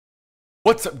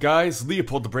What's up guys,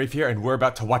 LeopoldTheBrave here, and we're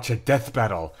about to watch a death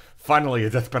battle. Finally, a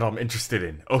death battle I'm interested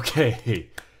in. Okay,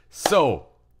 so,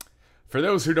 for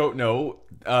those who don't know,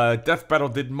 Death Battle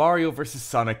did Mario vs.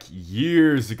 Sonic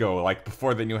years ago, like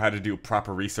before they knew how to do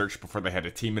proper research, before they had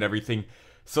a team and everything.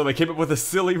 So they came up with a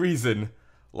silly reason,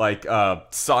 like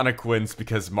Sonic wins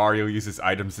because Mario uses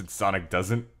items and Sonic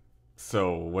doesn't.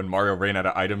 So when Mario ran out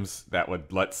of items, that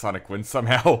would let Sonic win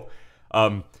somehow.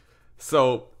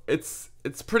 So it's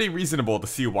pretty reasonable to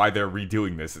see why they're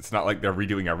redoing this. It's not like they're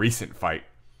redoing a recent fight.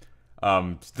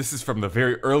 This is from the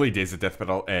very early days of Death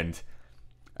Battle, and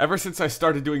ever since I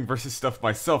started doing versus stuff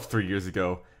myself 3 years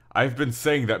ago, I've been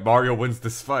saying that Mario wins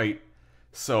this fight.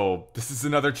 So this is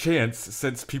another chance,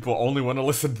 since people only want to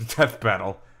listen to Death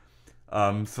Battle.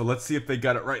 So let's see if they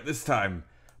got it right this time.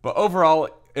 But overall,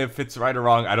 if it's right or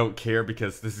wrong, I don't care,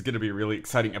 because this is going to be a really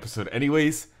exciting episode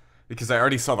anyways, because I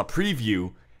already saw the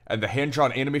preview, and the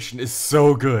hand-drawn animation is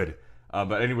so good.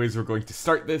 But anyways, we're going to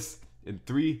start this in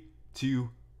 3, 2,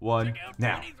 1, Check out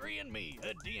now. 23andMe,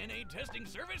 a DNA testing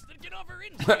service that can offer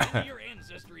insight into your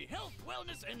ancestry, health,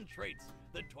 wellness, and traits.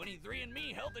 The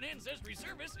 23andMe Health and Ancestry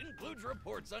Service includes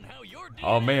reports on how your DNA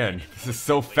Oh man, this is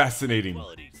so fascinating.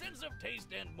 quality, sense of taste,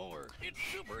 and more. It's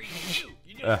super easy to do.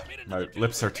 You just spit into My the tube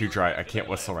lips are and too your dry. I results can't are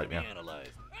whistle right now.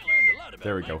 analyzed. I learned a lot about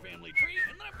There we my go. family tree,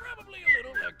 and I'm probably a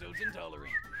little lactose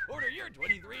intolerant. Order your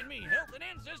 23andMe Health and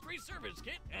Ancestry Service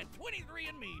Kit at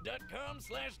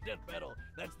 23andme.com/deathbattle.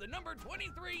 That's the number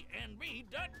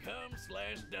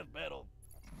 23andme.com/deathbattle.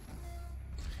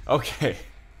 Okay.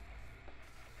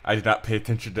 I did not pay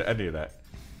attention to any of that.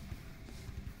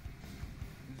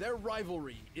 Their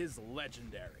rivalry is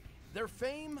legendary. Their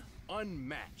fame,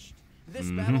 unmatched.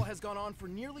 This battle has gone on for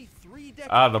nearly 3 decades.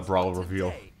 Ah, the brawl but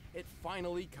reveal. today, it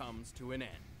finally comes to an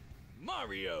end.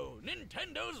 Mario,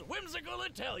 Nintendo's whimsical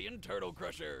Italian turtle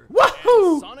crusher.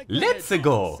 Woohoo! Sonic the Let's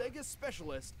Hedgehog, go! Sega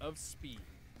specialist of speed.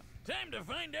 Time to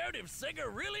find out if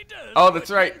Sega really does. Oh,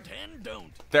 that's what right. Nintendo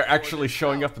don't. They're actually For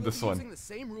showing now, up in this we'll be using one. the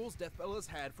same rules Death Battle has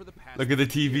had for the past Look at the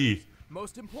few TV. years.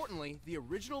 Most importantly, the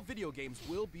original video games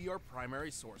will be our primary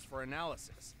source for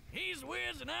analysis. He's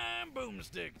Wiz and I'm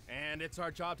Boomstick. And it's our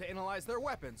job to analyze their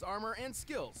weapons, armor, and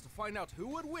skills to find out who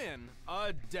would win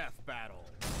a death battle.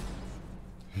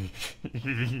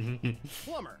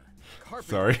 Plumber, carpenter.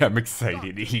 Sorry, I'm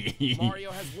excited.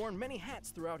 Mario has worn many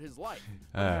hats throughout his life,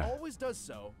 but he always does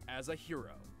so as a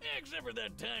hero. Except for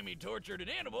that time he tortured an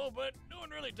animal, but no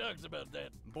one really talks about that.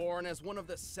 Born as one of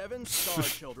the 7 star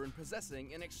children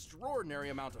possessing an extraordinary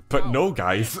amount of But power. no,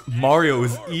 guys, Mario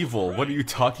is evil. What are you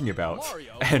talking about?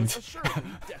 Mario And was assuredly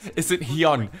destined isn't he for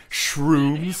on greatness. shrooms?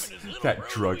 Him and his little That bro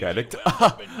drug Luigi addict. wound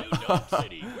up in New Donk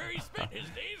City, where he spent his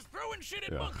days throwing shit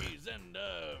at Yeah. monkeys and,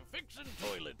 fixing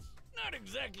toilets. Not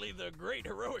exactly the great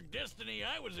heroic destiny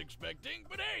I was expecting,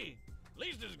 but hey, at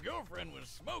least his girlfriend was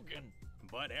smoking.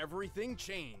 But everything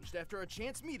changed after a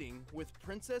chance meeting with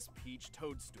Princess Peach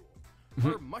Toadstool.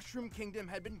 Her Mushroom Kingdom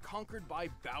had been conquered by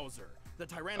Bowser, the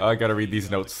tyrannical I gotta read king these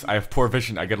of notes. the I have poor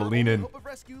vision. I gotta Her lean only in. hope of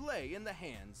rescue lay in the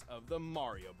hands of the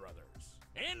Mario brothers.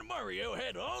 And Mario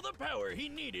had all the power he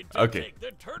needed to Okay, take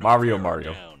the turtle Mario, terror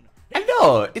Mario. down.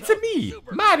 Hello, He's it's super me,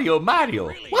 tough, Mario, super Mario.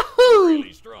 really, Woohoo!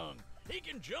 really strong. He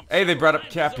can jump Hey, they several brought up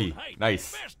times his own Cappy. height, Nice.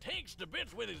 smash tanks to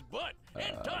bits with his butt,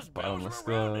 and toss Bottomless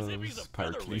Bowser around as if he's a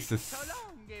gloves, featherweight.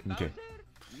 pyrokinesis. Okay.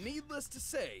 Needless to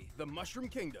say, the Mushroom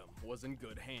Kingdom was in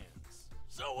good hands.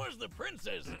 So was the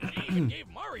princess. She even gave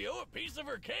Mario a piece of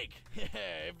her cake.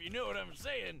 If you know what I'm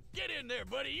saying. Get in there,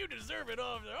 buddy. You deserve it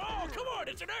all. Oh, come on.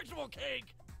 It's an actual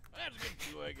cake. That's good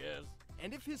too, I guess.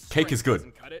 And if his Cake is strength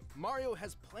good. doesn't cut it, Mario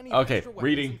has plenty of Okay, extra weapons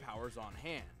reading. and powers on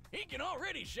hand. He can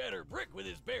already shatter brick with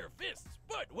his bare fists,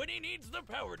 but when he needs the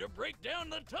power to break down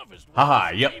the toughest ones, Haha,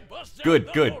 yep. he busts out Good,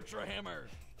 the good. Ultra Hammer.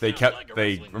 They Sounds kept, like a they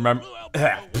wrestling remember, blue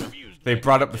Alpha would've used they back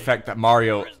brought in up the day. fact that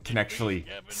Mario can actually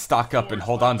stock up and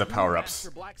hold on to power-ups.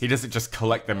 He doesn't just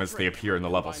collect them as they appear in the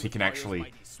levels. He can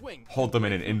actually hold them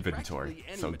in an inventory.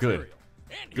 So good.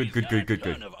 And Good, he's good, got good, a good,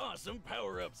 ton good. of awesome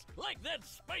power-ups, like that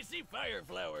spicy fire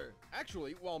flower.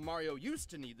 Actually, while Mario used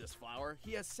to need this flower,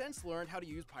 he has since learned how to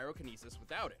use pyrokinesis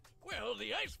without it. Well,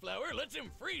 the ice flower lets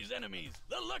him freeze enemies.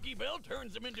 The lucky bell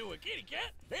turns him into a kitty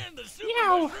cat, and the super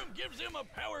Meow. mushroom gives him a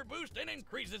power boost and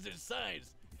increases his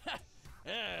size. Ha!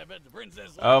 I bet the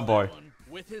princess Oh, loves boy. that one.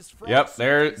 With his frog Yep,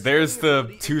 suit, his there's swinging the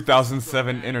ability, and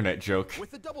 2007 his internet joke. With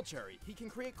the double cherry, he can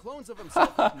create clones of himself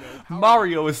with no power.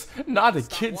 Mario is not a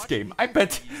Stop kid's watching, game. I he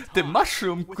bet sees the time.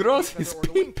 mushroom With a grows feather his or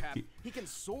a wing cap, pee-pee. he can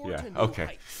soar Yeah, to new okay.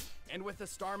 heights. And with the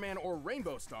Starman or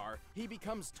Rainbow Star, he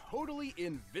becomes totally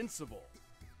invincible.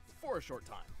 For a short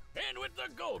time. And with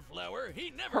the gold flower,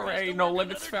 he never Hooray, has to no work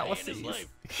limits another day in his fallacies. life,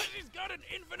 'cause he's got an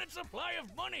infinite supply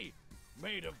of money.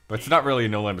 made of But it's not really a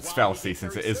no limits While he fallacy can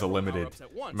since carry it is a several limited power-ups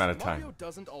at once, amount of Mario time.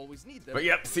 doesn't always need them But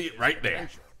yep, to see it complete right his there.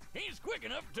 adventure. He's quick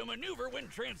enough to maneuver when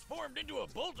transformed into a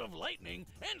bolt of lightning,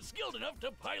 and skilled enough to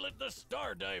pilot the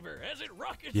Star Diver as it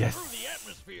rockets Yes. through the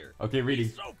atmosphere. Okay, reading.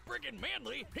 He's so friggin'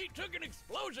 manly, he took an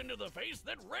explosion to the face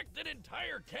that wrecked an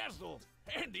entire castle.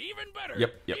 And even better,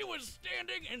 Yep. he was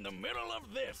standing in the middle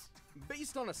of this.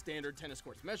 Based on a standard tennis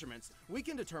court's measurements, we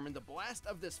can determine the blast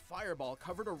of this fireball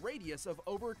covered a radius of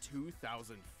over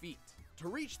 2,000 feet. To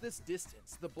reach this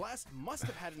distance, the blast must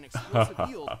have had an explosive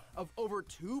yield of over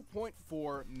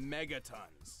 2.4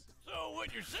 megatons. So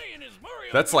what you're saying is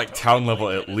Mario... That's like town level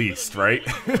at least, right?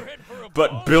 But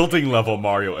But building level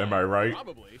Mario, am I right?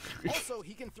 Probably. Also,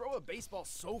 he can throw a baseball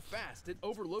so fast it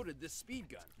overloaded this speed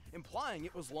gun, implying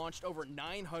it was launched over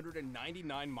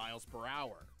 999 miles per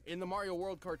hour. In the Mario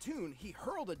World cartoon, he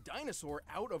hurled a dinosaur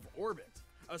out of orbit.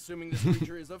 Assuming this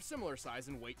creature is of similar size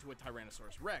and weight to a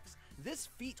Tyrannosaurus Rex, this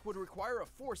feat would require a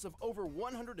force of over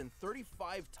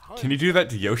 135 tons. Can you do that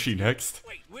to Yoshi next?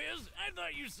 Wait, Wiz, I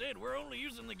thought you said we're only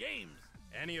using the games.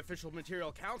 Any official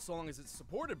material counts so long as it's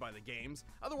supported by the games,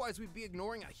 otherwise we'd be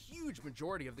ignoring a huge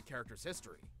majority of the character's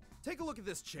history. Take a look at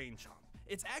this chain chomp.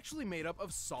 It's actually made up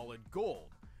of solid gold.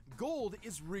 Gold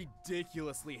is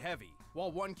ridiculously heavy.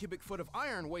 While 1 cubic foot of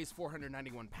iron weighs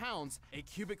 491 pounds, a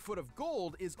cubic foot of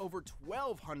gold is over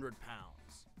 1,200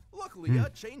 pounds. Luckily, a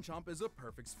chain chomp is a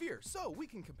perfect sphere, so we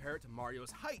can compare it to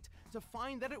Mario's height to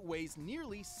find that it weighs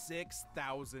nearly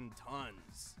 6,000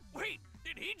 tons. Wait,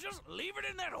 did he just leave it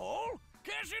in that hole?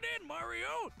 Cash it in,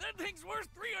 Mario! That thing's worth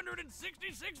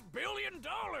 $366 billion!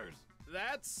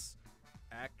 That's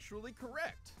actually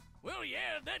correct. Well,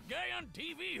 yeah, that guy on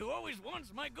TV who always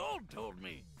wants my gold told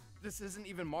me. This isn't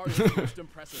even Mario's most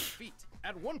impressive feat.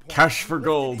 At one point, Cash he for lifted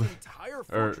gold. an entire Or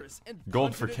fortress and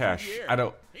gold punted for it through cash. the air. I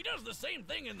don't... He does the same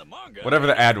thing in the manga. Whatever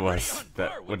the ad He's was pretty on that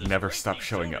par with would the never strength stop he's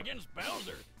showing shown up. Against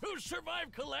Bowser, who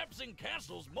survived collapsing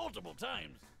castles multiple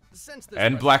times. Since this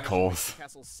And black resolution makes holes. the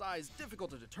castle's size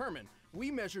difficult to determine, we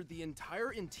measured the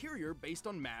entire interior based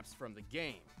on maps from the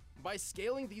game. By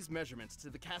scaling these measurements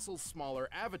to the castle's smaller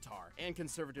avatar, and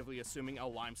conservatively assuming a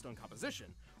limestone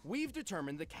composition, we've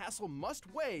determined the castle must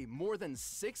weigh more than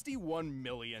 61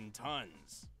 million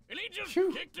tons. And he just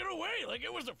kicked it away like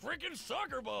it was a freaking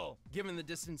soccer ball. Given the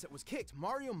distance it was kicked,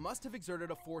 Mario must have exerted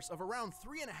a force of around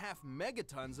 3.5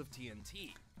 megatons of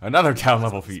TNT. Another town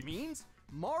level What this feat. means?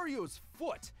 Mario's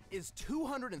foot is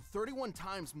 231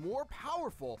 times more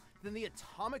powerful than the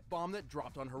atomic bomb that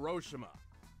dropped on Hiroshima.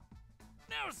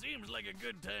 Now seems like a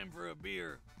good time for a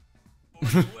beer. Or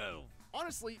 12.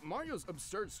 Honestly, Mario's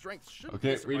absurd strength shouldn't Okay,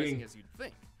 be as surprising reading. as you'd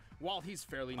think. While he's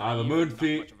fairly Ah, the naive moon and not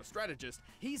feat. much of a strategist,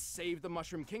 he's saved the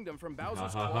Mushroom Kingdom from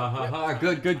Bowser's ha, claw ha, ha, grip ha. time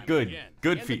Good, and good, time good. again.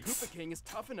 Good and feats. The Koopa King is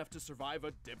tough enough to survive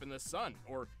a dip in the sun,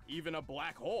 or even a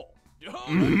black hole. Don't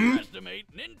Mm-hmm. underestimate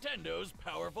Nintendo's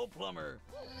powerful plumber.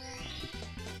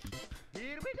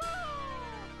 Here we go!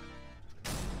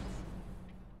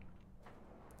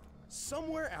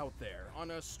 Somewhere out there,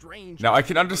 on a strange... Now, I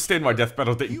can understand why Death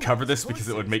Battle didn't cover this because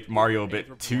it would make Mario a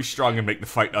bit too strong and make the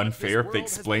fight unfair if they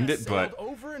explained it, but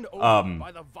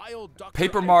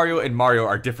Paper Mario and Mario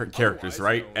are different characters,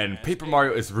 right? And Paper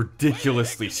Mario is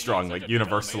ridiculously strong, like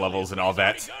universal levels and all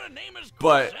that.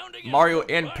 But Mario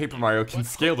and Paper Mario can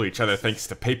scale to each other thanks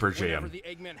to Paper Jam.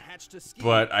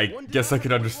 But I guess I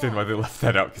could understand why they left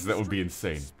that out because that would be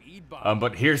insane.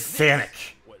 But here's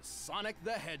Sonic. Was Sonic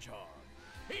the Hedgehog.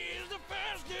 He's the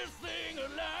fastest thing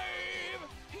alive.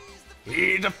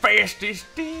 He's the fastest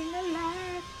thing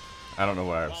alive. I don't know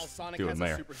what I While was Sonic doing has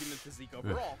there. a superhuman physique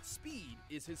overall, speed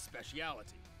is his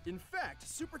speciality. In fact,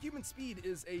 superhuman speed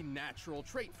is a natural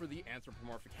trait for the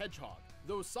anthropomorphic hedgehog,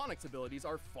 though Sonic's abilities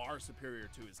are far superior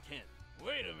to his kin.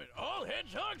 Wait a minute, all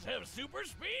hedgehogs have super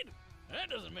speed? That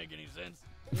doesn't make any sense.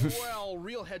 Well,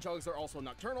 real hedgehogs are also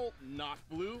nocturnal, not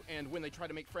blue, and when they try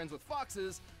to make friends with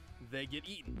foxes, they get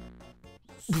eaten.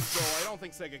 So I don't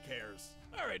think Sega cares.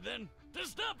 Alright then, to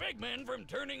stop Eggman from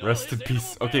turning Rest all his in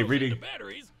peace. animal Okay, pals reading. into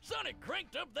batteries, Sonic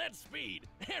cranked up that speed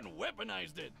and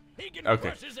weaponized it. He can Okay.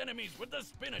 crush his enemies with the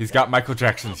spin He's attack, got Michael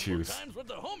Jackson's multiple shoes. times with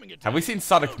the homing attack, Have we seen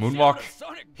Sonic launch moonwalk? out a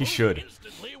Sonic He boom should.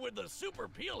 instantly with the super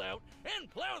peel out and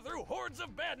plow through hordes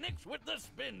of badniks with the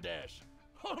spin dash.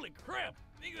 Holy crap!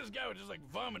 I think this guy would just like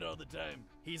vomit all the time.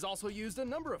 He's also used a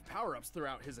number of power-ups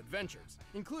throughout his adventures,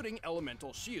 including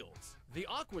elemental shields. The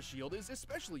Aqua Shield is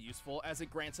especially useful as it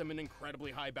grants him an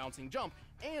incredibly high bouncing jump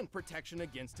and protection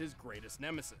against his greatest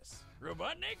nemesis.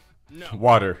 Robotnik? No,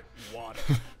 Water. water.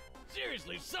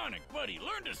 Seriously, Sonic, buddy,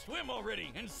 learn to swim already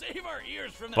and save our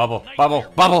ears from that Bubble, nightmare bubble,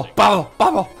 bubble, music. bubble,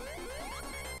 bubble.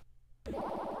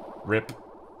 Rip.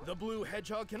 The blue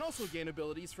hedgehog can also gain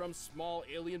abilities from small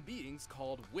alien beings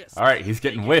called wisps. Alright, he's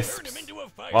getting wisps.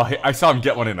 Well, I saw him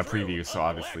get one in a preview, so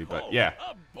obviously, but yeah.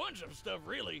 A bunch of stuff,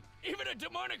 really. Even a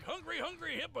demonic hungry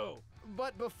hippo.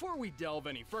 But before we delve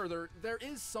any further, there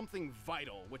is something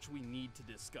vital which we need to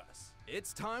discuss.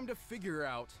 It's time to figure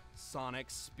out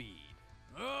Sonic's speed.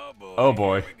 Oh boy. Oh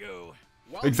boy. Here we go.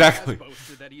 While Exactly. he has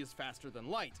boasted that he is faster than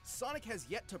light, Sonic has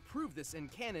yet to prove this in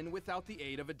canon without the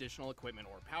aid of additional equipment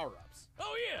or power-ups.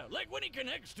 Oh yeah, like when he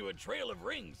connects to a trail of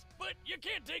rings. But you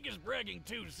can't take his bragging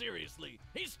too seriously.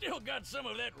 He's still got some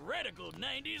of that radical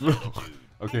 90s attitude.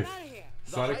 Okay.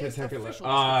 The Sonic highest can take it. official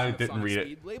I description of didn't Sonic's read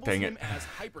speed it. labels Dang him it. as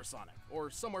hypersonic, or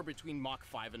somewhere between Mach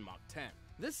 5 and Mach 10.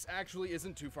 This actually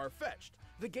isn't too far-fetched.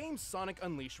 The game Sonic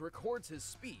Unleashed records his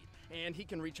speed, and he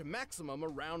can reach a maximum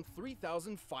around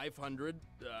 3,500,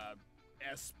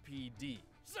 SPD.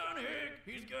 Sonic,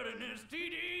 he's got an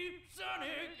STD. Sonic,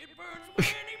 it burns when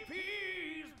he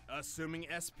pees. Assuming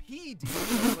SPD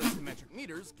translates to metric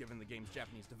meters, given the game's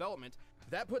Japanese development,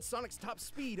 that puts Sonic's top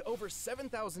speed over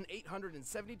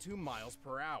 7,872 miles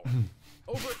per hour.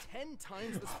 Over 10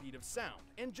 times the speed of sound,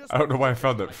 and just I don't know why I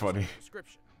found that funny.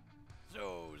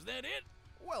 So, is that it?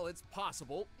 Well, it's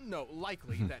possible, no,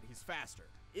 likely, that he's faster.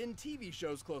 In TV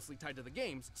shows closely tied to the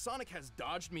games, Sonic has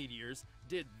dodged meteors,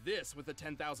 did this with a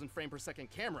 10,000 frame per second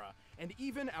camera, and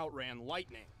even outran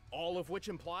lightning. All of which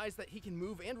implies that he can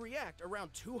move and react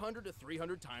around 200 to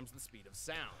 300 times the speed of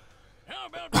sound. How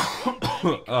about that one time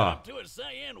he caught up to a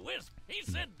cyan wisp? He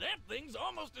said that thing's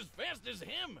almost as fast as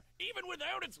him, even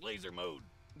without its laser mode.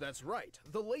 That's right,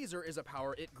 the laser is a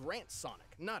power it grants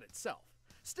Sonic, not itself.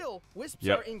 Still, wisps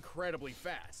Yep. are incredibly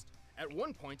fast. At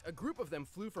one point, a group of them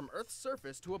flew from Earth's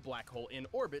surface to a black hole in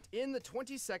orbit in the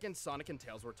 20 seconds Sonic and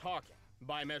Tails were talking.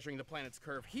 By measuring the planet's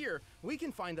curve here, we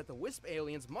can find that the wisp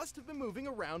aliens must have been moving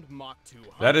around Mach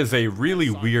 200. That is a really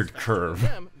As Sonic weird is faster than curve.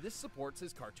 them, this supports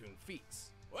his cartoon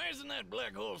feats. Why isn't that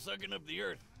black hole sucking up the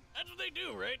Earth? That's what they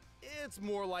do, right? It's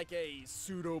more like a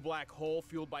pseudo-black hole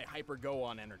fueled by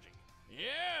hyper-go-on energy.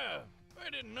 Yeah. I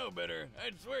didn't know better.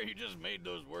 I'd swear you just made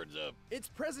those words up. Its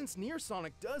presence near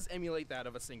Sonic does emulate that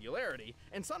of a singularity,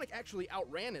 and Sonic actually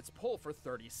outran its pull for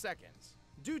 30 seconds.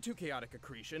 Due to chaotic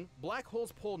accretion, black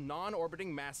holes pull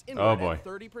non-orbiting mass inward boy. at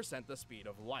 30% the speed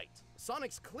of light.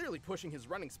 Sonic's clearly pushing his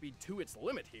running speed to its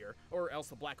limit here, or else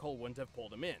the black hole wouldn't have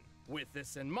pulled him in. With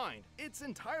this in mind, it's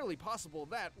entirely possible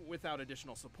that, without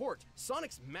additional support,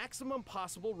 Sonic's maximum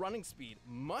possible running speed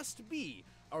must be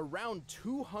around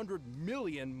 200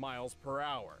 million miles per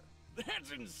hour.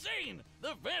 That's insane!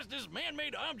 The fastest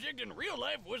man-made object in real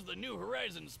life was the New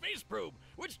Horizons space probe,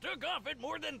 which took off at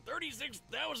more than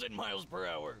 36,000 miles per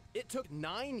hour. It took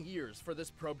 9 years for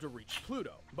this probe to reach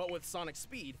Pluto, but with Sonic's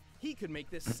speed, he could make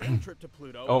this same trip to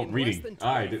Pluto Oh, in reading. less than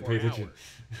I didn't pay 24 attention. hours.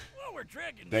 While we're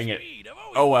tracking Dang it. speed, I've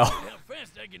always Oh, well. wondered how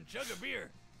fast I can chug a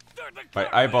beer. Start the My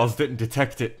car, eyeballs didn't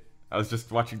detect it. I was just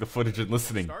watching the footage and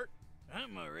listening. Start.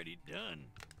 I'm already done.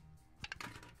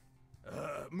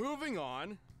 Moving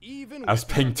on. Even I was with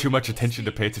the paying too much unbelievable attention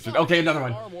to speed, pay attention. Sonic Okay, has another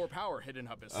one. far more power hidden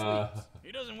up his sleeves.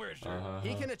 He doesn't wear a shirt.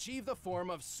 He can achieve the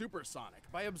form of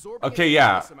Supersonic by absorbing Okay, an yeah.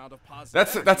 enormous amount of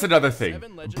positive That's energy another from thing.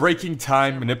 7 legendary Breaking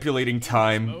time, samurai. manipulating In this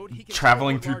time, mode, he can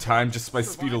traveling teleport through large time objects, just by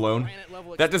survive speed alone.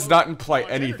 planet-level That does not explosions, imply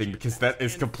launch anything energy because attacks, that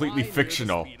is and completely fly near the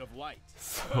fictional. speed of light.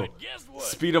 So, But guess what?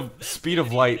 speed of This speed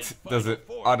idiot light is doesn't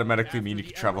final form. automatically mean you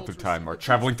After can the travel through emeralds time, or receive the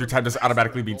traveling boost through from time the doesn't Master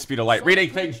automatically mean Emerald, speed of light. Sonic Reading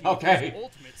can things. achieve his Okay.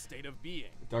 ultimate state of being.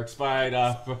 Dark Spide.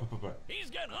 He's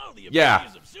got all the abilities Yeah.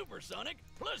 of Supersonic,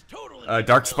 plus total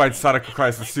Dark Spide invincibility, Sonic and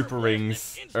requires the hyper super blast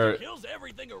rings, that or insta-kills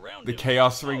everything around the him.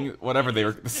 Chaos Ring, Oh, whatever they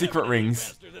were, he's the secret definitely rings.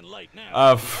 faster than light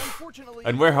now. Unfortunately,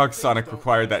 And Werehog things Sonic don't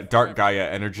required last that Dark forever. Gaia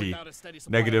energy, Without a steady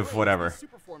supply of negative rings, whatever. these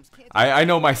super forms can't I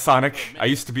know my take Sonic. for a I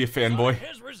used to be a fanboy. Sonic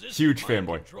has resisted Huge mind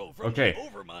fanboy. control from Okay. the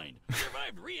Overmind,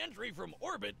 survived re-entry from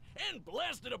orbit, and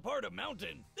blasted apart a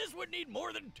mountain. This would need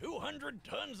more than 200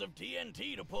 tons of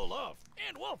TNT to pull off.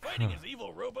 And while fighting his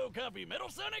evil RoboCopy Metal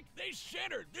Sonic, they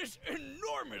shattered this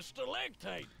enormous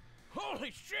stalactite.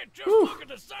 Holy shit, just look at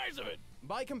the size of it!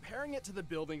 By comparing it to the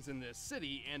buildings in this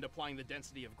city and applying the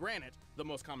density of granite, the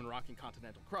most common rock in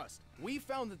continental crust, we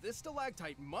found that this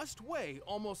stalactite must weigh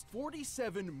almost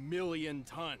 47 million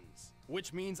tons,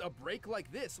 which means a break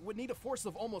like this would need a force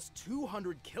of almost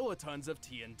 200 kilotons of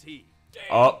TNT. Damn,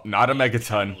 Oh, not a he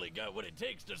megaton. definitely got what it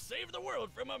takes to save the world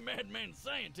from a madman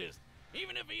scientist,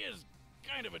 even if he is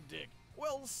kind of a dick.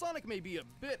 Well, Sonic may be a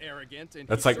bit arrogant, and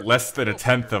That's he's like certainly less than a real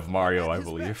tenth fighter, of Mario, but at I his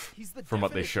believe, best, he's the from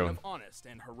what they've definition shown. of honest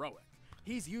and heroic.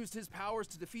 He's used his powers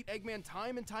to defeat Eggman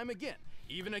time and time again,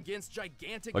 even against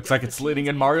gigantic. Looks like death it's leaning machines in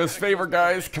and Mario's cataclysmic favor,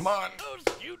 guys. events. Come on.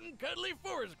 Those cute and cuddly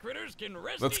forest critters can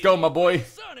rest Let's easy, go, my boy. but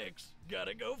Sonic's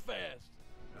gotta go fast.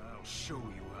 I'll show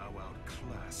you how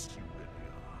outclassed you really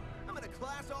are. I'm in a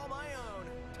class all my own.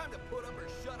 Time to put up or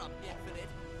shut up, Infinite.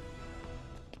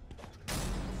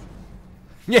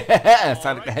 Yeah,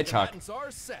 Sonic the Hedgehog. buttons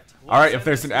are set. Alright, if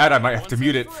there's an ad, I might have to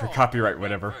mute it for copyright,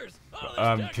 whatever.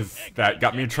 Because that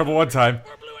got me in trouble one time.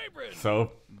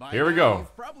 So, By here we now, go.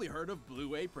 You've probably heard of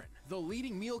Blue Apron, the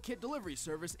leading meal kit delivery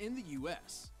service in the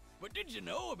U.S. But did you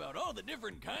know about all the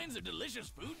different kinds of delicious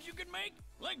foods you can make?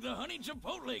 Like the honey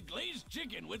chipotle glazed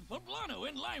chicken with poblano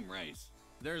and lime rice.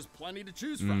 There's plenty to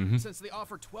choose from, since they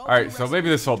offer 12 Alright, new so maybe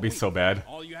recipes this won't be each so week. bad.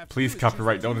 All you have to Please, do is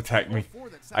copyright, choose don't two, attack three, me. or four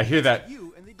that sound I hear best that to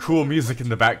you, and they cool deliver music right in to the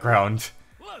your background.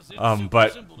 Plus, it's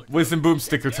But super simple to Wiz and cook.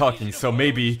 Boomstick are It's talking, easy to so follow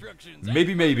maybe, instructions and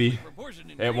maybe, perfectly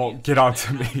proportioned it won't ingredients. get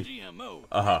onto They're me. non-GMO,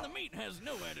 Uh-huh. and the meat has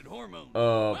no added hormones.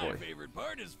 Oh, My boy. favorite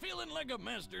part is feeling like a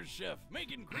master chef,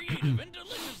 making creative and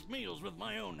delicious meals with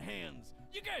my own hands.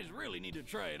 You guys really need to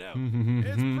try it out.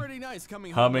 It's pretty nice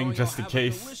coming home Humming knowing just I'll in have a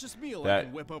case delicious meal I that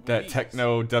can whip up with that ease.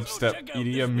 techno So dubstep check out this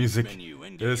EDM week's music menu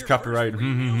and get is your copyright. first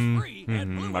 3 meals free at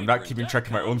I'm not keeping track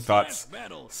of my own thoughts,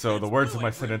 blueapron.com/battle. so the That's words of my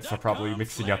sentence are probably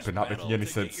mixing up and not making any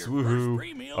blueapron.com/battle to get sense. your first Woohoo!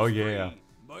 3 meals Oh yeah! free.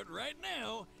 But right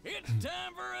now, it's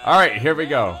time for a All right, here we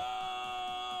go.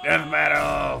 Death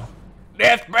battle!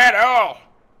 Death battle!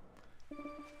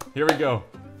 Here we go.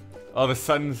 Oh, the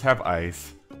suns have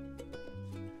eyes.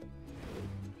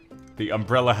 The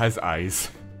umbrella has eyes.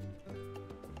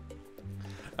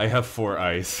 I have 4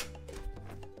 eyes.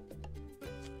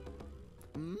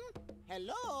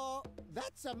 Hello?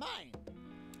 That's a mine.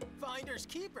 Finders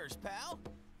keepers, pal.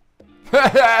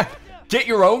 Get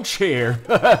your own chair.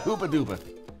 Hooba dooba.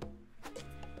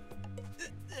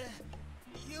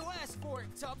 You asked for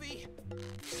it, Tubby.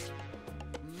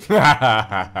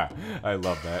 I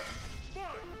love that.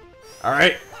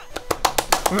 Alright.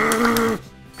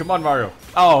 Come on, Mario.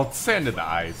 Oh, sand in the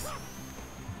eyes.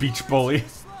 Beach bully.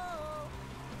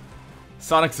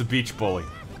 Sonic's a beach bully.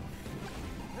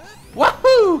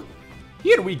 Wahoo!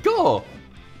 Here we go.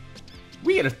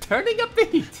 We are turning up the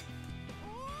heat.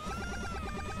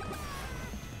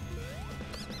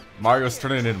 Mario's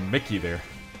turning into Mickey there.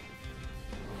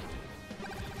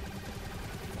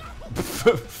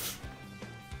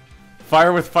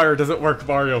 Fire with fire doesn't work,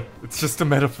 Mario. It's just a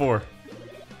metaphor.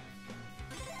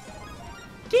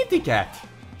 Kitty cat.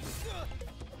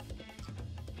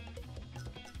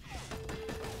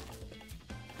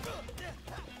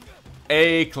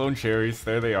 Hey, clone cherries.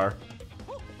 There they are.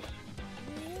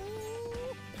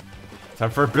 Time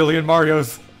for a billion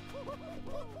Marios.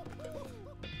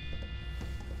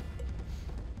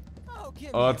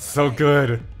 Oh, it's so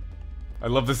good. I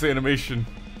love this animation.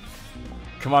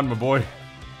 Come on, my boy.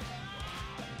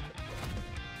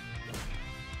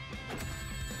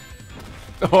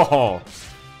 Oh.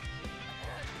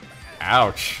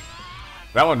 Ouch.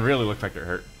 That one really looked like it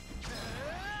hurt.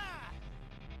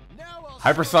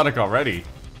 Hypersonic already?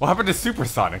 What happened to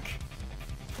Supersonic?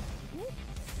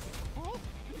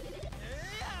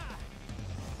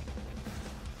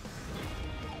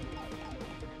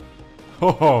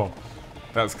 Oh,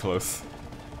 that was close.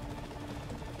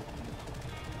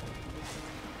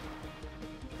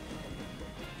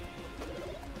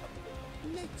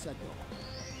 Let's go.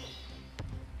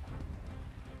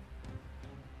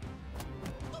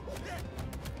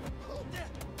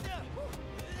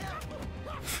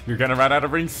 You're gonna run out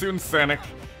of rings soon, Sonic.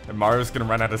 And Mario's gonna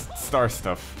run out of star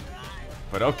stuff.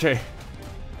 But okay.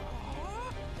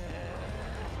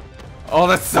 Oh,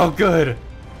 that's so good!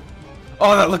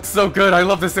 Oh, that looks so good! I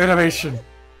love this animation!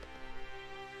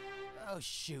 Oh,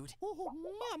 shoot. Oh,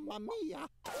 mamma mia.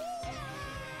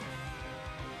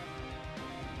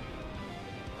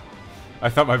 I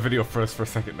thought my video froze for a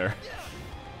second there.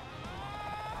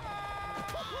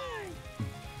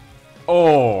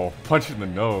 Oh, punch in the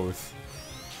nose.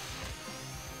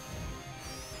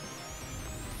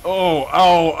 Oh,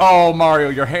 oh, oh, Mario,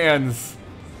 your hands.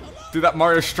 Do that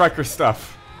Mario Striker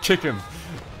stuff. Kick him.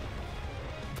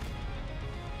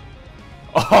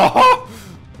 Oh,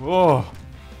 oh,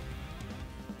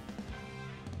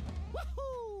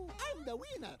 Woohoo! I'm the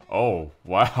winner. oh,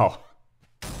 wow.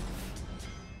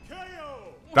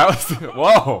 That was,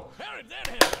 whoa. How did that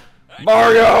happen? I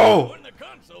Mario! won the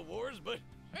console wars, but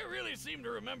I really seem to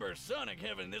remember Sonic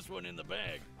having this one in the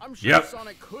bag. I'm sure Yep.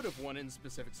 Sonic could have won in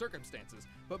specific circumstances,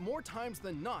 but more times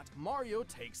than not, Mario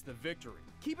takes the victory.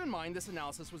 Keep in mind this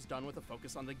analysis was done with a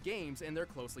focus on the games and their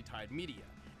closely tied media,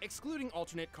 excluding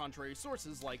alternate contrary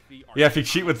sources like the Yeah, if you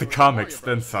cheat with the Mario comics,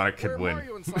 then Bros., Sonic could where win.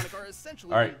 Mario and Sonic are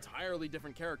essentially Alright. entirely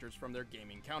different characters from their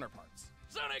gaming counterparts.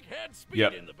 Sonic had speed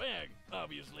Yep. in the bag,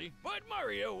 obviously, but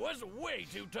Mario was way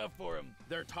too tough for him.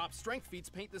 Their top strength feats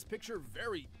paint this picture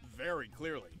very, very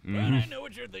clearly. But I know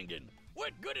what you're thinking.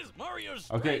 What good is Mario's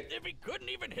strength Okay. if he couldn't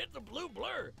even hit the blue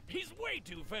blur? He's way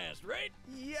too fast, right?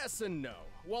 Yes and no.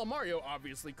 While Mario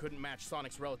obviously couldn't match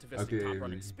Sonic's relativistic Okay.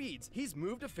 top-running speeds, he's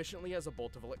moved efficiently as a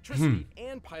bolt of electricity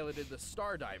and piloted the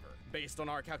Star Diver. Based on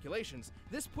our calculations,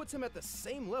 this puts him at the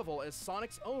same level as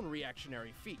Sonic's own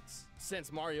reactionary feats.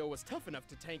 Since Mario was tough enough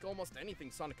to tank almost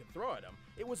anything Sonic could throw at him,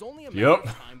 it was only a matter Yup.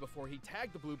 of time before he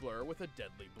tagged the blue blur with a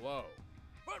deadly blow.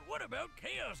 But what about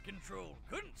chaos control?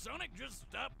 Couldn't Sonic just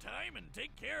stop time and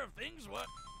take care of things while...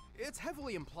 It's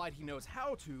heavily implied he knows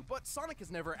how to, but Sonic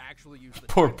has never actually used the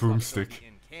Poor time stop broomstick. ability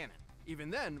in canon. Even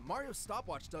then, Mario's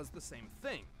stopwatch does the same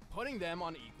thing, putting them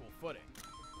on equal footing.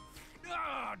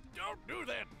 Ah, don't do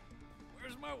that!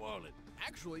 Where's my wallet?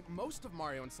 Actually, most of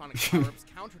Mario and Sonic's power-ups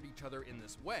countered each other in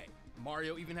this way.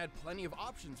 Mario even had plenty of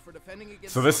options for defending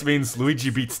against So this Sonic means with Luigi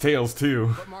his beats super Tails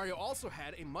too. but Mario also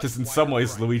had a much Because in wider some ways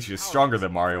variety of Luigi is power-ups, stronger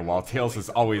than Mario, while from Tails avoiding is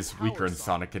the always power weaker than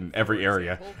Sonic in every For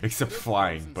area, example, except he could have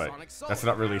flying, frozen but Sonic's that's soul,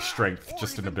 not really strength, or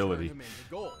just an even turned ability. him into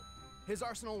gold. His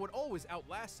arsenal would always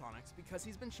outlast Sonic's because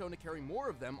he's been shown to carry more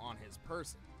of them on his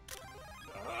person.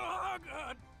 Oh,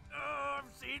 God. Oh,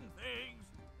 I've seen things.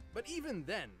 But even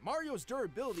then, Mario's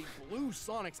durability blew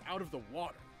Sonic's out of the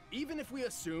water. Even if we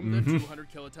assume the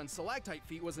 200 kiloton stalactite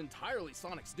feat was entirely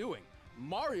Sonic's doing,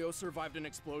 Mario survived an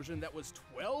explosion that was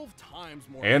 12 times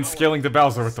more And powerful. scaling to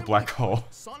Bowser with the Simply black put, hole.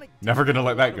 Sonic Never didn't gonna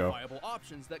have let a that lot of go. viable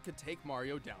options that could take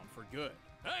Mario down for good.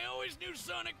 I always knew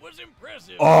Sonic was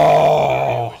impressive.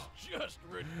 Oh! It was just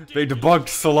ridiculous. They debunked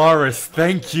Solaris,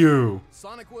 thank you!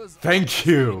 Sonic was Thank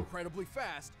obviously you. incredibly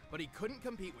fast, but he couldn't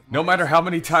compete with No Mario's matter how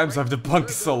many super times I've strength, debunked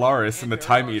durability, Solaris and the very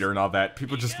Time arsenal. Eater and all that,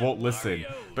 people just Yeah, won't listen.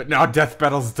 Mario. But now Death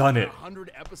Battle's done it. 100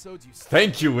 episodes you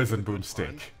Thank you, Wiz still and had fun.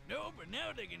 Boomstick. No, but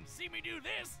now they can see me do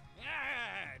this.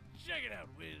 Ah, check it out,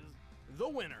 Wiz. The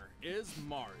winner is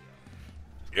Mario.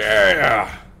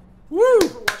 Yeah! Woo!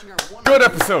 Good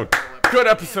episode! Good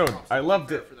episode! I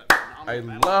loved it. I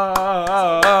loved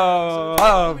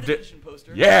it.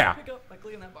 Yeah!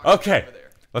 Okay,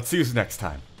 let's see who's next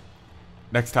time.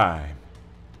 Next time.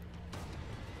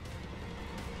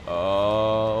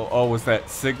 Oh, was that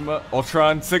Sigma?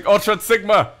 Ultron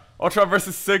Sigma! Ultron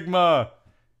versus Sigma!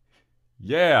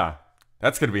 Yeah,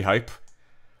 that's gonna be hype.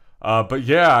 But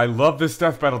yeah, I love this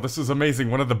death battle. This was amazing.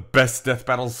 One of the best death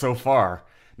battles so far.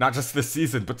 Not just this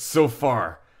season, but so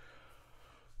far.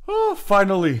 Oh,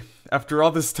 finally, after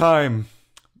all this time,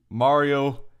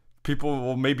 Mario, people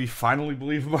will maybe finally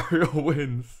believe Mario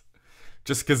wins.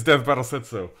 Just because Death Battle said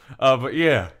so. But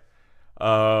yeah.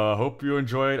 Hope you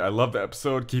enjoyed. I love the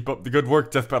episode. Keep up the good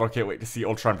work. Death Battle. Can't wait to see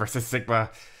Ultron versus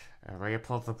Sigma.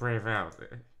 Leopold the Brave out.